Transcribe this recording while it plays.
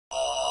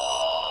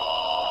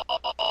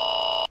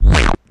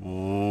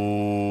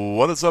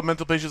What is up,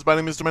 mental patients? My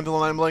name is Tormental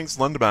and I'm playing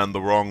Slenderman, the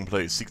wrong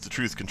place. Seek the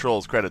truth,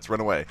 controls, credits, run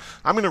away.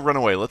 I'm gonna run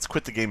away. Let's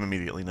quit the game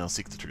immediately. Now,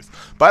 seek the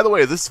truth. By the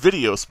way, this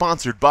video is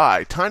sponsored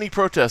by Tiny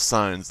Protest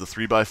Signs, the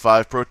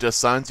 3x5 protest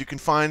signs you can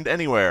find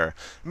anywhere.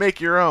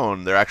 Make your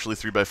own. They're actually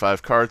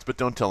 3x5 cards, but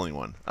don't tell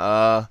anyone.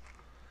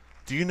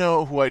 Do you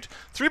know who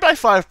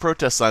 3x5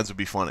 protest signs would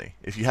be funny.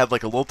 If you had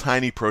like a little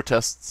tiny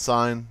protest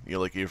sign, you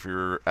know, like if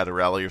you're at a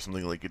rally or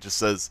something, like it just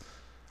says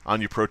on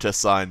your protest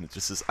sign, it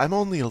just says, "I'm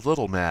only a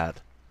little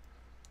mad."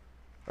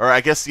 Or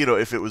I guess, you know,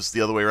 if it was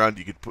the other way around,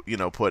 you could put, you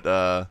know,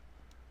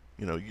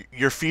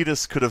 your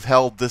fetus could have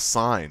held this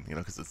sign, you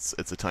know, because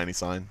it's a tiny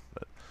sign.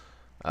 But,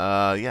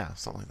 yeah,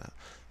 something like that.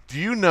 Do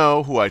you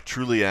know who I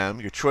truly am?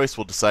 Your choice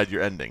will decide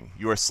your ending.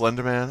 You are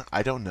Slenderman?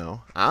 I don't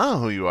know. I don't know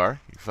who you are.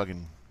 You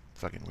fucking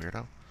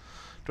weirdo.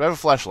 Do I have a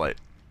flashlight?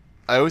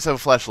 I always have a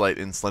flashlight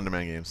in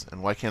Slenderman games.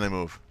 And why can't I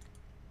move?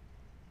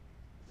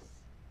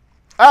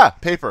 Ah!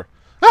 Paper!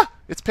 Ah!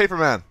 It's Paper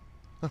Man!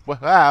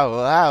 Wow,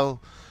 wow.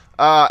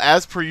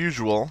 As per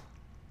usual,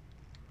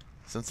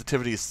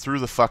 sensitivity is through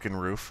the fucking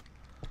roof.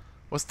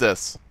 What's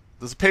this?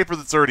 There's a paper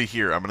that's already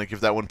here. I'm gonna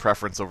give that one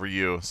preference over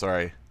you.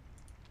 Sorry.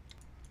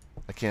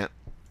 I can't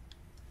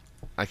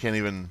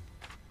even...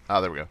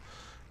 Ah, there we go.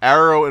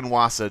 Arrow and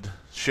WASD.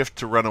 Shift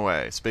to run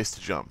away. Space to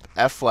jump.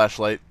 F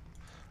flashlight.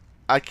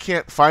 I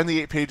can't find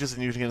the 8 pages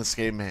and you can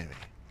escape, maybe.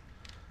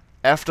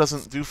 F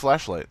doesn't do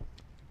flashlight.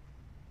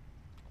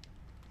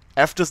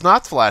 F does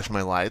not flash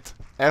my light.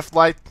 F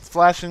light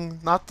flashing,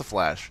 not the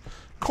flash.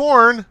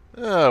 Corn?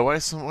 Oh, why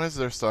is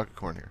there a stalk of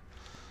corn here?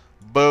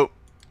 Boat.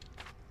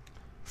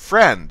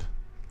 Friend.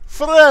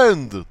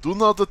 Friend! Do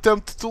not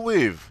attempt to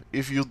leave.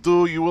 If you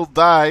do, you will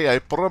die. I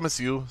promise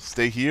you.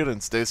 Stay here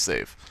and stay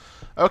safe.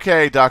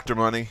 Okay, Dr.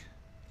 Money.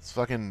 It's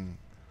fucking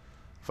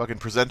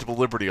presentable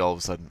liberty all of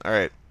a sudden.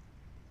 Alright.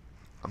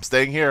 I'm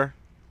staying here.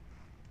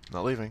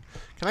 Not leaving.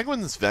 Can I go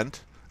in this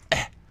vent?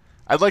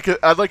 I'd like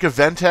a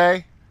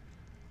vente.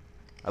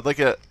 I'd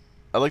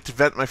like to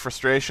vent my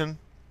frustration.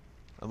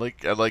 I'd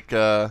like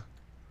to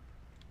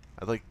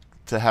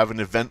have an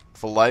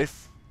eventful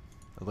life.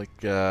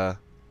 Alright.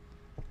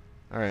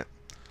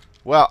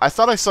 Well, I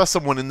thought I saw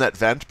someone in that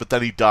vent, but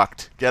then he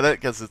ducked. Get it?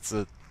 Because it's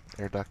a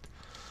air duct.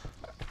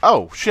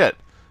 Oh, shit.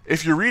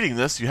 If you're reading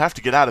this, you have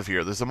to get out of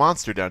here. There's a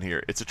monster down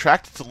here. It's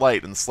attracted to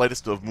light and the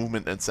slightest of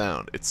movement and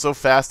sound. It's so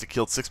fast it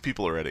killed 6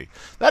 people already.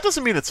 That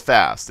doesn't mean it's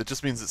fast. It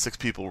just means that 6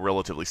 people were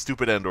relatively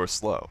stupid and or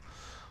slow.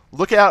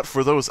 Look out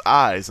for those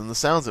eyes and the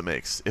sounds it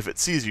makes. If it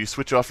sees you,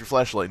 switch off your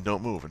flashlight and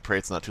don't move, and pray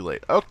it's not too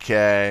late.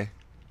 Okay.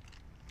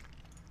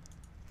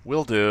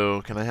 Will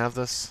do. Can I have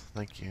this?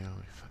 Thank you.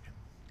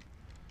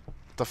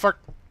 What the fuck?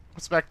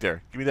 What's back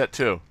there? Give me that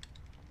too.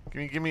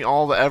 Give me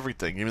all the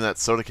everything. Give me that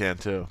soda can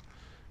too.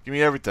 Give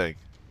me everything.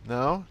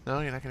 No?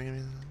 No, you're not gonna give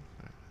me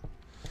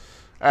that?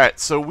 Alright,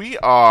 so we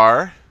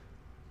are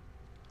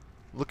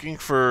looking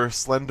for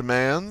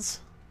Slendermans.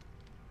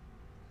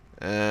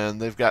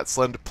 And they've got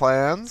Slender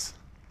plans.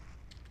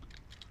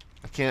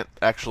 I can't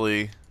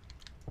actually...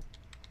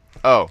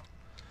 Oh.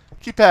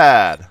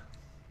 Keypad!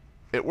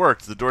 It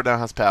worked. The door now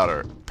has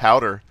powder.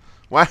 Powder?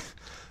 What?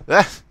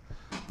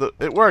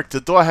 It worked.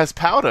 The door has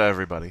powder,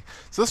 everybody.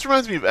 So this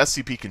reminds me of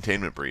SCP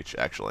Containment Breach,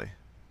 actually.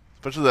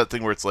 Especially that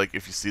thing where it's like,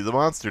 if you see the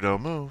monster,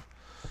 don't move.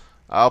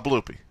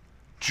 Bloopy.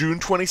 June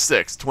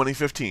 26,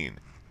 2015.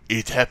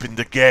 It happened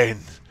again.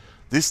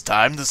 This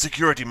time the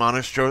security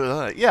monitor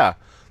showed... yeah.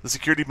 The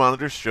security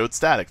monitors showed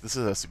static. This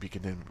is SCP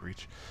Containment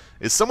Breach.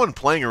 Is someone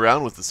playing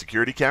around with the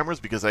security cameras?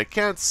 Because I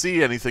can't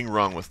see anything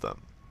wrong with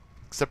them.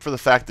 Except for the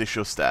fact they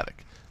show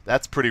static.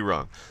 That's pretty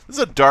wrong. This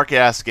is a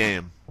dark-ass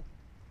game.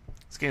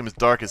 This game is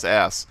dark as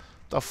ass.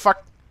 The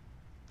fuck?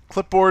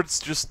 Clipboard's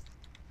just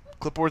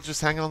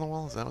hanging on the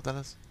wall? Is that what that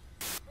is?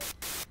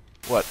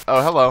 What?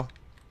 Oh, hello.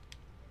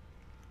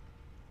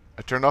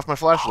 I turned off my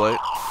flashlight.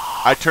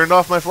 I turned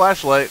off my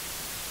flashlight.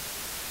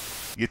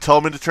 You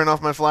told me to turn off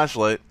my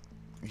flashlight.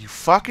 You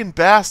fucking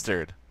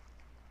bastard.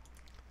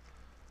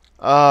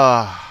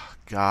 Ah,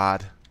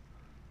 God.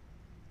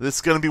 This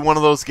is going to be one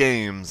of those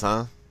games,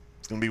 huh?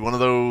 It's going to be one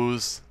of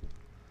those...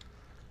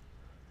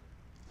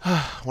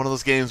 one of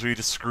those games where you're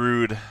just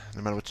screwed,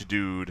 no matter what you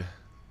do.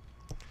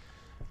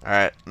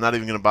 Alright, I'm not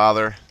even going to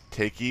bother.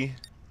 Takey.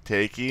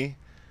 Takey.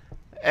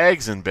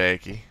 Eggs and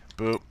bakey.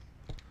 Boop.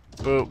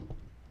 Boop.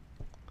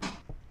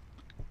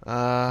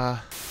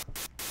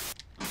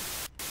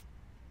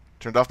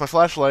 Turned off my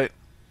flashlight.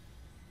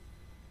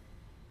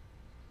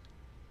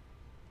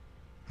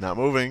 Not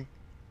moving.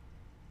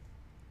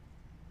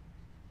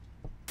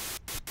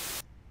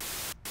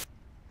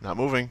 Not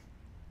moving.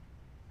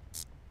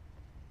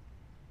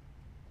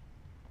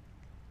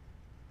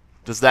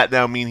 Does that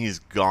now mean he's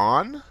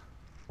gone?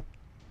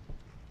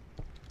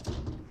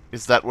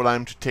 Is that what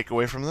I'm to take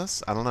away from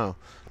this? I don't know.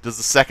 Does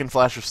the second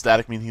flash of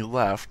static mean he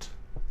left?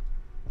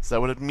 Is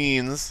that what it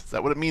means? Is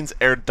that what it means,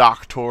 Air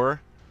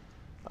Doctor?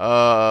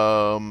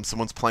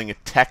 Someone's playing a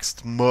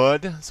text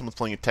mud. Someone's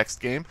playing a text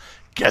game.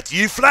 Get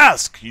ye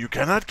flask! You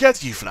cannot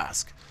get ye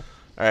flask.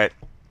 Alright.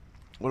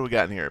 What do we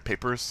got in here?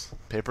 Papers?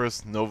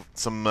 Papers?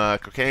 Some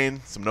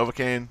cocaine? Some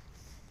Novocaine?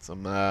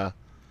 Some, what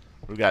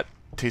do we got?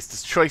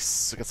 Taster's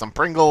Choice. We got some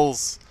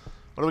Pringles.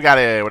 What do we got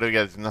here? What do we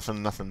got?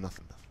 Nothing. Nothing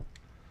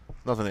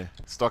here.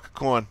 Stalk of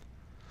corn.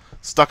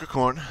 Stalk of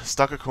corn.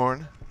 Stalk of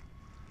corn.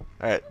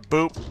 Alright,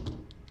 boop.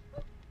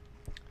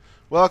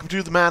 Welcome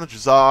to the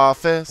manager's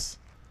office.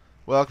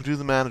 Welcome to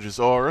the manager's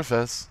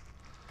orifice.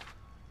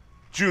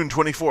 June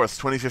 24th,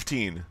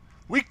 2015.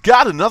 We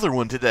got another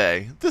one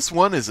today. This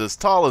one is as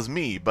tall as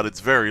me, but it's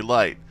very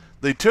light.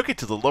 They took it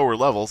to the lower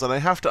levels, and I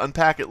have to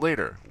unpack it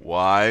later.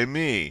 Why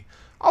me?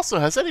 Also,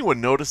 has anyone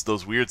noticed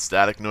those weird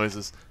static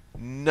noises?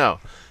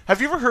 No.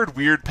 Have you ever heard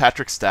weird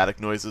Patrick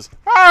static noises?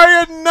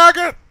 Ah, you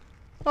nugget!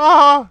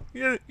 Ah,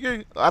 I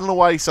don't know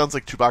why he sounds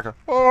like Chewbacca.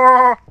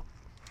 Ah,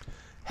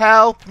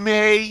 help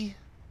me!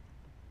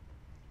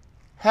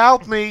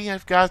 Help me!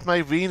 I've got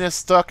my Venus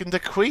stuck in the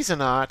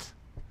Cuisinart.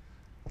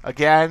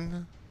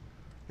 Again.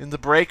 In the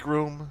break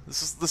room.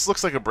 This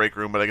looks like a break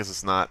room, but I guess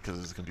it's not because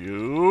it's a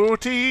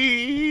computey.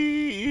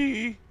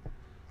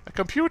 A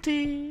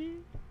computey.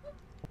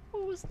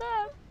 Who was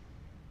that?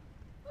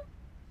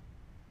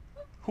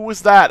 Who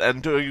was that?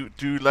 And do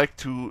you like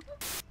to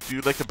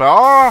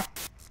bar?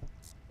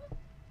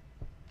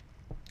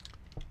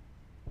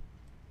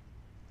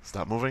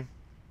 Stop moving.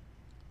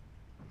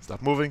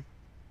 Stop moving.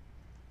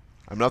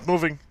 I'm not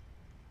moving.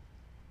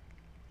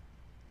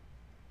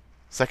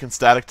 Second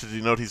static to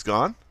denote he's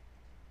gone?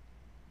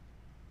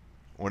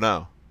 Or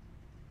no?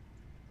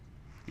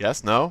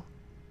 Yes? No?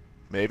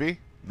 Maybe?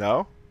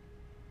 No?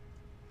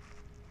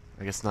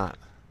 I guess not.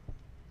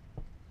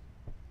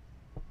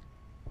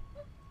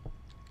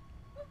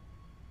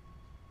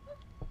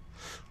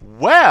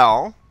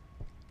 Well...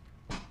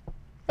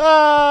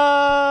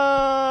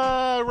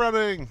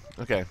 running!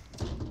 Okay.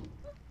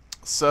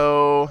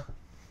 So...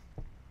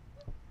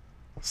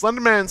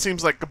 Slenderman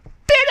seems like a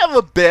bit of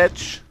a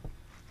bitch.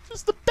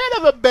 Just a bit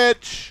of a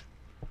bitch.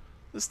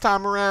 This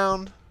time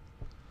around.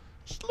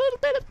 Just a little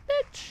bit of a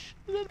bitch.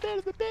 A little bit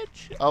of a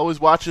bitch. Always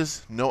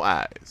watches, no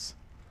eyes.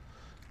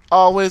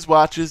 Always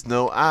watches,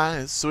 no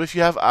eyes. So if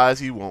you have eyes,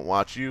 he won't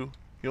watch you.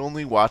 He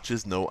only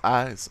watches, no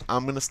eyes.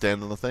 I'm going to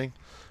stand on the thing.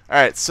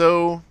 Alright,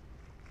 so...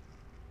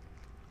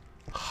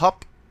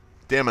 Hup.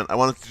 Damn it, I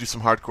wanted to do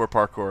some hardcore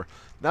parkour.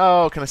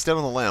 No, can I stand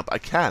on the lamp? I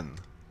can.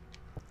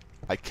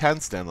 I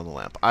can stand on the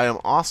lamp. I am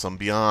awesome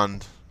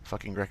beyond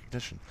fucking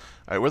recognition.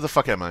 Alright, where the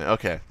fuck am I?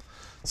 Okay.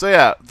 So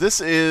yeah, this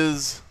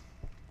is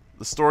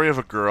the story of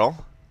a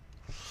girl.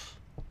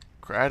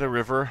 Cried a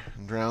river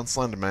and drowned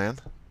Slenderman.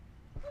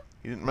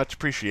 He didn't much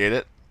appreciate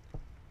it.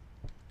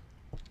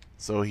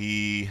 So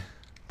he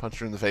punched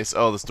her in the face.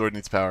 Oh, this door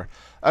needs power.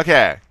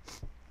 Okay.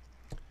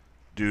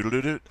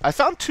 Doodle-doo-doo. I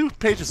found 2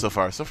 pages so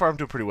far. So far I'm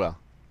doing pretty well.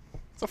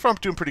 So far I'm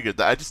doing pretty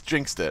good. I just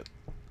jinxed it.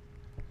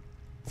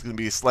 It's going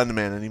to be a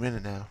Slenderman any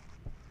minute now.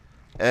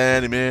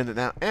 Any minute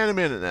now. Any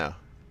minute now.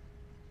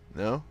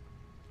 No?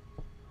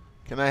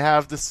 Can I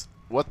have this?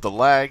 What the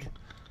lag?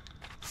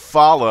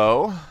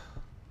 Follow.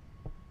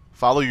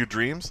 Follow your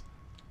dreams?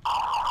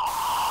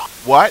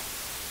 What?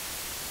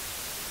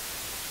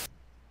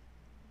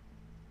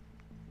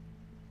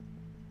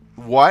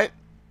 What?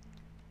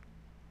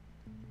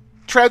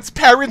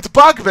 Transparent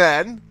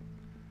Bugman?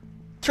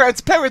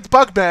 Transparent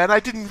Bugman, I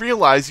didn't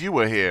realize you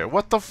were here.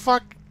 What the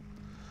fuck?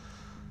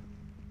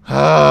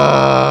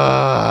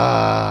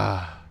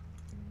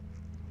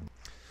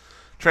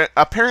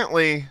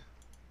 Apparently,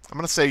 I'm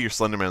going to say you're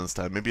Slenderman this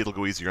time. Maybe it'll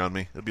go easier on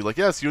me. It'll be like,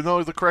 yes, you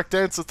know the correct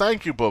answer.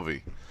 Thank you,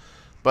 Bubby.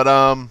 But,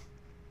 I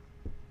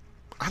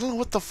don't know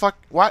what the fuck.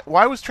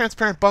 Why was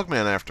Transparent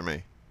Bugman after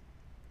me?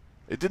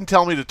 It didn't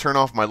tell me to turn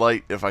off my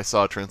light if I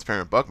saw a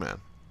Transparent Bugman.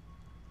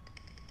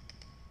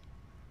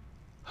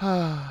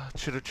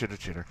 Chitter, chitter,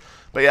 chitter.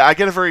 But yeah, I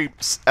get a very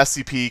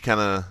SCP kind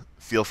of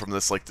feel from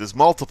this. Like, there's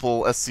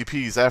multiple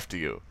SCPs after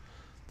you.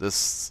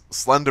 This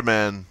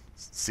Slenderman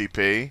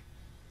CP.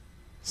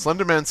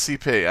 Slenderman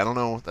CP. I don't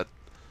know that.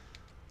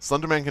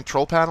 Slenderman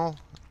control panel.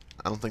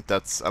 I don't think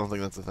that's a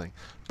thing.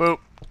 Boop.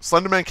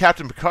 Slenderman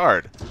Captain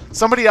Picard.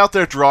 Somebody out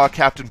there draw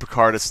Captain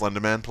Picard as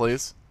Slenderman,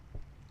 please.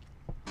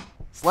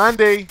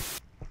 Slendy.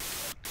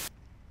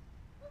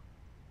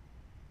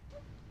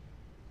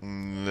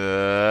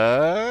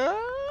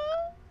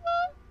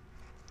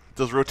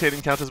 Does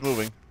rotating count as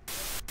moving?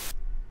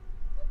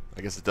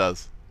 I guess it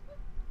does.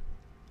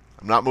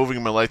 I'm not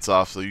moving my lights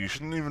off, so you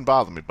shouldn't even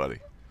bother me, buddy.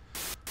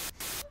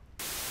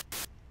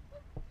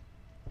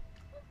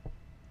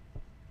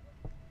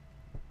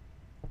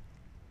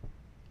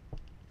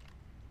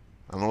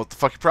 I don't know what the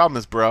fuck your problem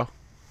is, bro.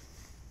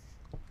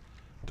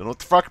 Don't know what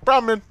the fuck your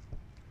problem is.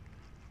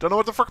 Don't know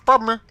what the fuck your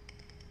problem is.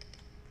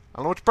 I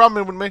don't know what your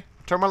problem is with me.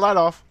 Turn my light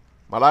off.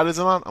 My light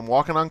isn't on. I'm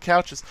walking on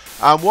couches.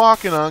 I'm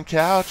walking on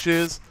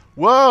couches.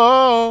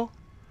 Whoa.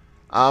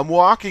 I'm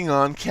walking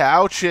on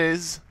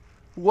couches.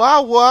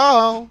 Whoa,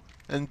 whoa.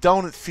 And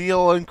don't it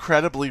feel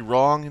incredibly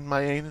wrong in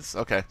my anus?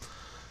 Okay.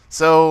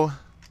 So,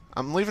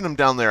 I'm leaving him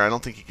down there. I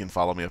don't think he can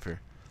follow me up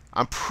here.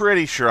 I'm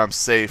pretty sure I'm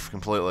safe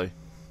completely.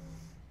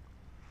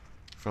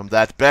 From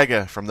that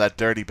beggar. From that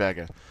dirty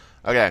beggar.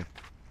 Okay.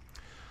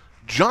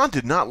 John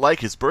did not like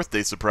his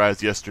birthday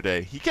surprise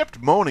yesterday. He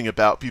kept moaning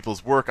about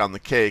people's work on the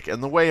cake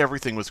and the way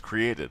everything was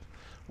created.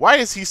 Why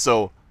is he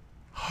so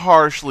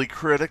harshly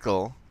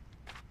critical?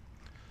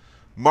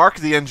 Mark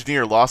the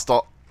engineer lost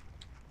all...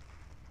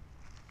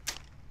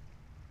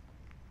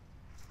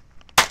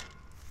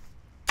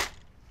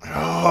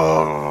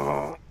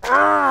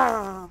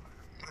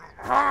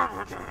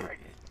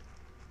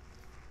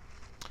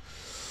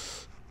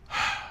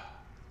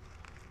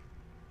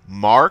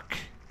 Mark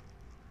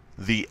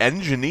the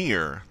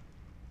engineer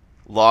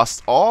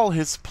lost all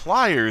his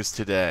pliers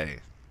today.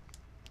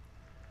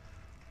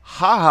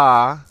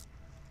 Haha,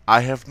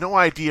 I have no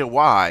idea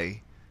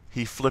why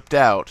he flipped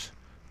out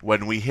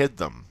when we hid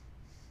them.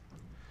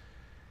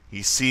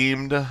 He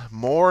seemed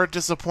more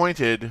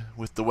disappointed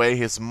with the way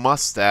his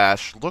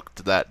mustache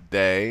looked that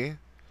day.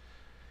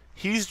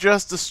 He's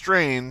just a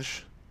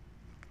strange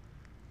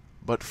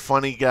but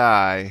funny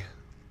guy.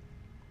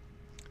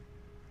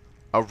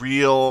 A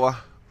real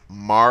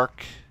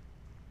Mark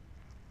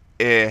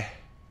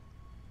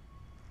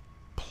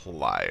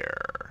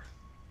plier.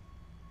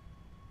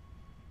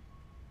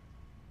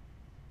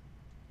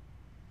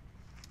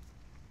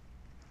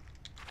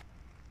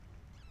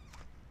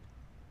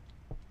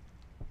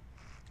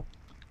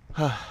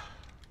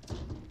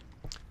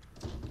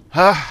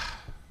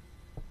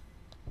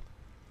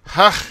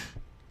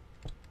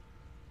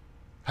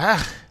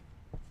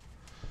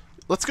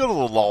 Let's go to the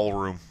lol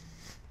room.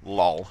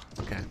 Lol.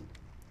 Okay.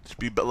 Should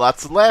be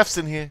lots of laughs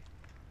in here.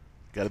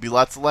 Gotta be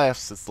lots of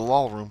laughs. It's the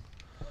lol room.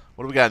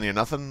 What do we got in here?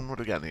 Nothing? What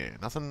do we got in here?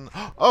 Nothing?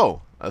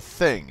 Oh! A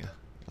thing.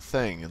 A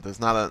thing. There's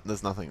not a...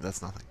 There's nothing.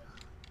 That's nothing.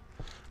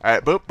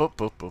 Alright, boop, boop,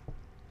 boop, boop.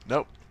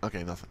 Nope.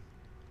 Okay, nothing.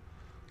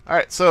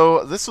 Alright,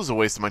 so this was a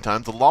waste of my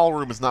time. The lol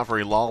room is not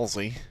very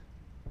lolsy.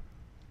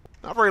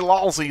 Not very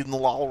lolsy in the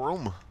lol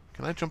room.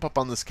 Can I jump up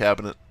on this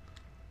cabinet?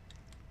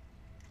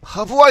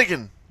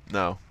 Hablagen!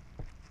 No.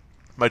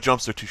 My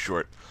jumps are too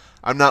short.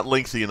 I'm not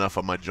lengthy enough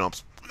on my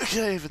jumps.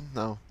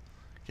 No.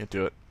 Can't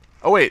do it.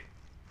 Oh, wait.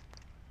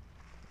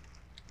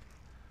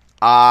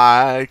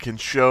 I can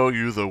show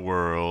you the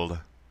world.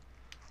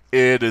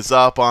 It is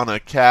up on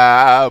a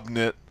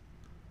cabinet.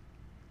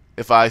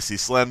 If I see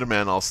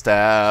Slenderman, I'll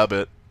stab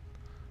it.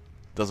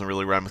 Doesn't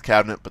really rhyme with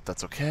cabinet, but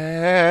that's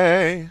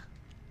okay.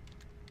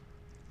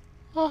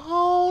 A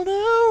whole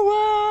new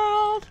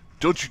world.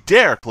 Don't you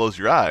dare close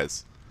your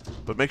eyes.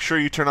 But make sure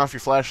you turn off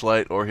your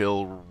flashlight or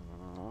he'll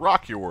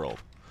rock your world.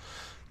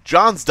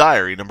 John's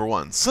diary, number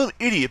 1. Some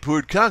idiot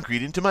poured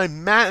concrete into my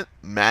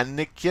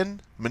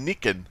mannequin.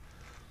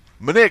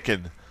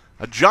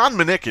 A John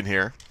Mannequin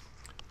here.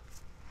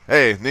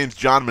 Hey, name's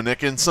John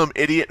Mannequin. Some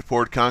idiot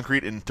poured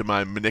concrete into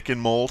my mannequin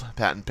mold,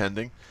 patent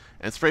pending,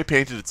 and spray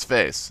painted its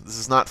face. This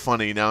is not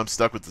funny. Now I'm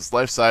stuck with this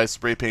life-size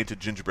spray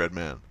painted gingerbread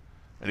man.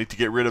 I need to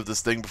get rid of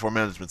this thing before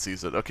management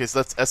sees it. Okay, so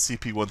that's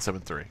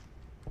SCP-173.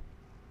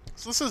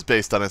 So this is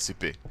based on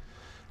SCP.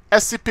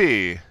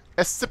 SCP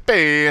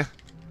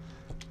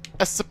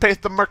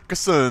the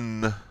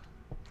Murkison.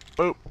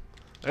 Boop.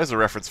 There's a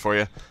reference for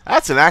you.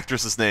 That's an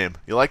actress's name.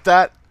 You like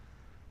that?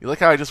 You like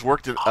how I just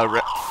worked at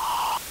a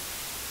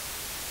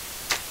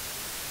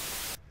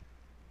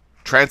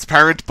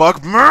Transparent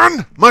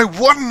Bugman? My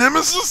one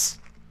nemesis?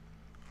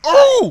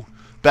 Oh!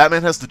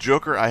 Batman has the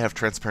Joker. I have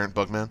Transparent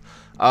Bugman.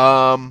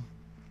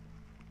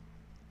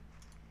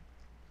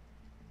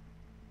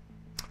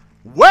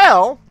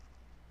 Well,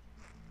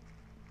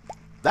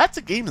 that's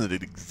a game that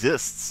it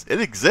exists. It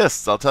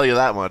exists, I'll tell you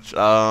that much.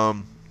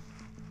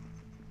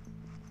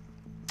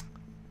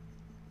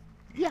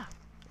 Yeah,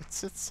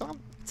 it's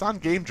on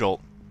Game Jolt.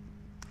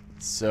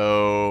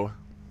 So,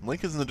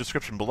 link is in the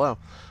description below.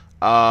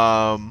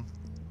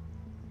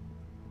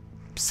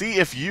 See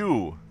if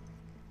you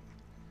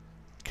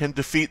can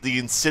defeat the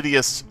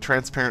insidious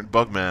Transparent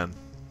Bugman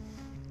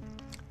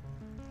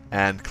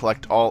and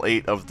collect all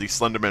 8 of the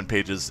Slenderman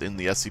pages in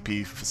the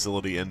SCP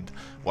facility, and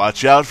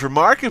watch out for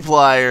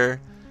Markiplier.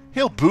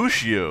 He'll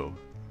boosh you.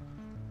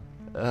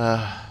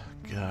 God.